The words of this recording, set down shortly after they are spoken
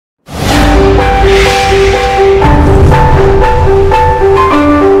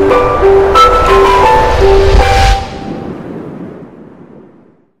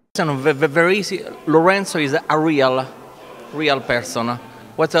very easy. Lorenzo is a real person.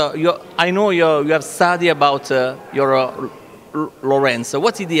 What I know you have studied about your Lorenzo.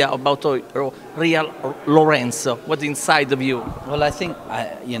 What's the idea about real Lorenzo? What's inside of you? Well, I think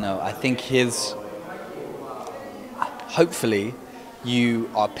I think his. Hopefully, you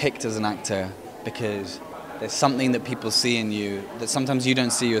are picked as an actor because there's something that people see in you that sometimes you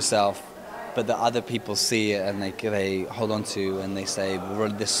don't see yourself, but that other people see it and they hold on to and they say, well,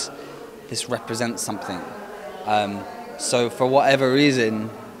 this represents something. So for whatever reason,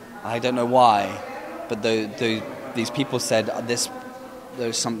 I don't know why, but these people said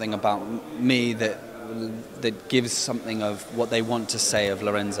there's something about me that gives something of what they want to say of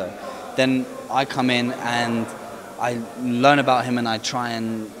Lorenzo. Then I come in and I learn about him and I try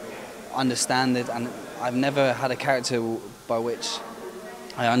and understand it, and I've never had a character by which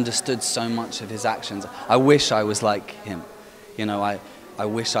I understood so much of his actions. I wish I was like him, I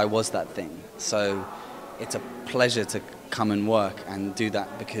wish I was that thing. So it's a pleasure to come and work and do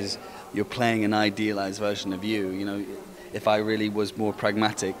that because you're playing an idealized version of you. If I really was more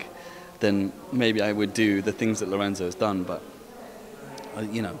pragmatic, then maybe I would do the things that Lorenzo has done, but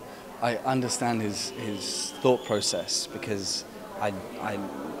I understand his thought process because I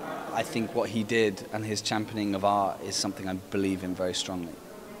think what he did and his championing of art is something I believe in very strongly.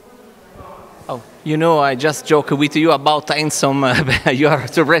 Oh, I just joke with you about handsome. You are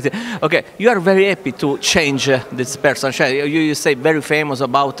too ready. Okay, you are very happy to change this person. You say very famous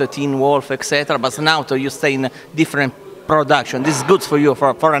about Teen Wolf, etc. But now you stay in a different production. This is good for you,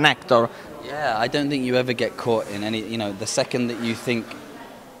 for an actor. Yeah, I don't think you ever get caught in any. The second that you think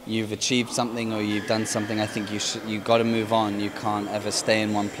you've achieved something or you've done something, I think you got to move on. You can't ever stay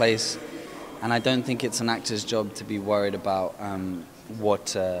in one place, and I don't think it's an actor's job to be worried about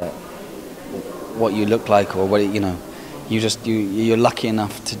what you look like or what you're lucky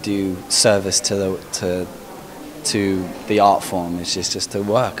enough to do service to the art form. It's just to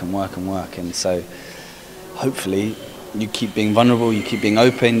work and work and work, and so hopefully you keep being vulnerable, you keep being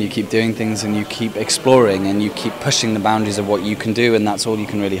open, you keep doing things, and you keep exploring, and you keep pushing the boundaries of what you can do, and that's all you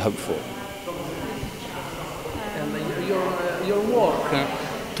can really hope for. And your work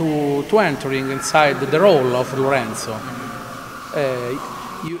to entering inside the role of Lorenzo.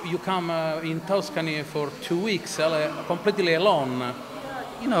 You come in Tuscany for 2 weeks, completely alone.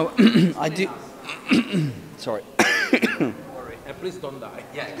 I do. Sorry. Please don't die.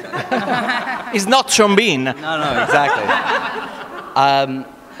 Yeah. It's not Sean Bean. No, exactly.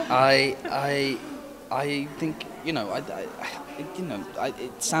 I think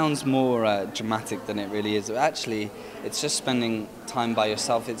it sounds more dramatic than it really is. Actually, it's just spending time by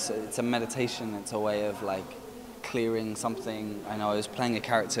yourself. It's a meditation. It's a way of clearing something. I know I was playing a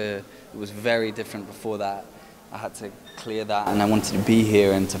character that was very different before that. I had to clear that, and I wanted to be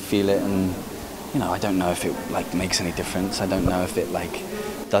here and to feel it. And I don't know if it makes any difference. I don't know if it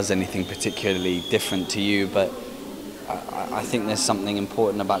does anything particularly different to you, but I think there's something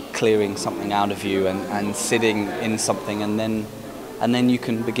important about clearing something out of you and sitting in something, and then you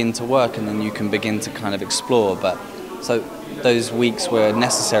can begin to work, and then you can begin to kind of explore. But so those weeks were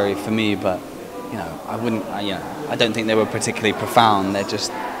necessary for me, but I don't think they were particularly profound. They're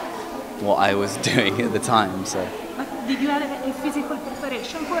just what I was doing at the time. So. But did you have any physical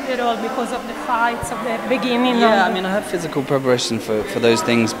preparation for the role because of the fights of the beginning? Yeah, I have physical preparation for those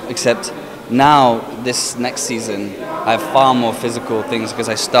things, except now, this next season, I have far more physical things because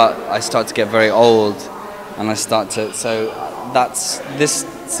I start to get very old, and so that's this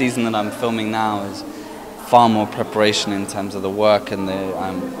season that I'm filming now is far more preparation in terms of the work and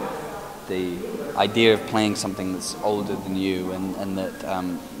the idea of playing something that's older than you, and that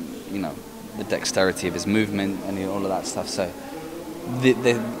the dexterity of his movement and all of that stuff. So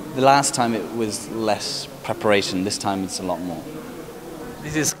the last time it was less preparation. This time it's a lot more.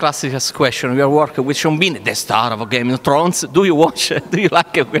 This is classic question. We are working with Sean Bean, the star of Game of Thrones. Do you watch? Do you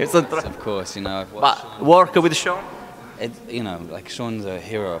like Game of Thrones? Of course, I've watched. But work with Sean? Sean's a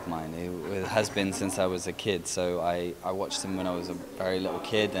hero of mine. He has been since I was a kid. So I watched him when I was a very little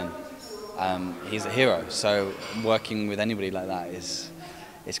kid, and he's a hero. So working with anybody like that is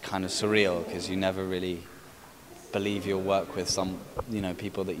kind of surreal because you never really believe you'll work with some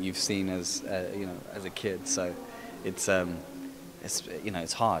people that you've seen as as a kid. So it's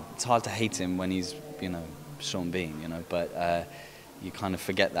hard. It's hard to hate him when he's Sean Bean, but you kind of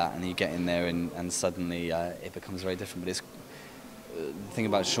forget that, and you get in there, and suddenly it becomes very different. But the thing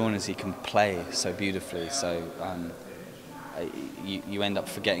about Sean is he can play so beautifully. So you end up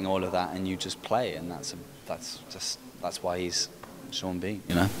forgetting all of that, and you just play, and that's why he's Sean Bean,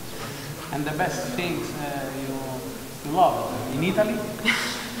 And the best things you love in Italy?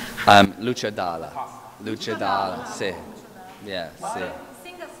 Luchadala. Luchadala, sì. Yeah, sì.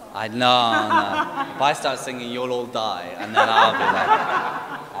 I know, no. If I start singing, you'll all die, and then I'll be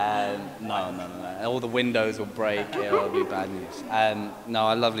like, no. All the windows will break. It'll be bad news. No,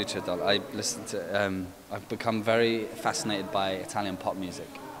 I love Luchadala. I listen to. I've become very fascinated by Italian pop music.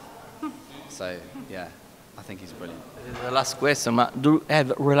 So yeah, I think he's brilliant. The last question, do you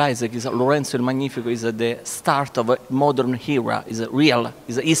have realized that Lorenzo il Magnifico is the start of a modern era? Is it real?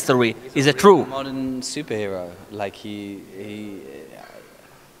 Is it history? Is it true? Modern superhero. Like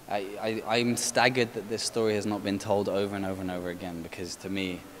I'm staggered that this story has not been told over and over and over again, because to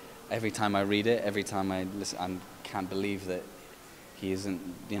me, every time I read it, every time I listen, I can't believe that he isn't,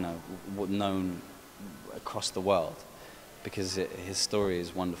 known across the world, because his story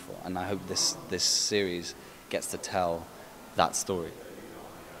is wonderful, and I hope this series gets to tell that story.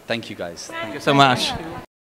 Thank you guys. Thank you so much.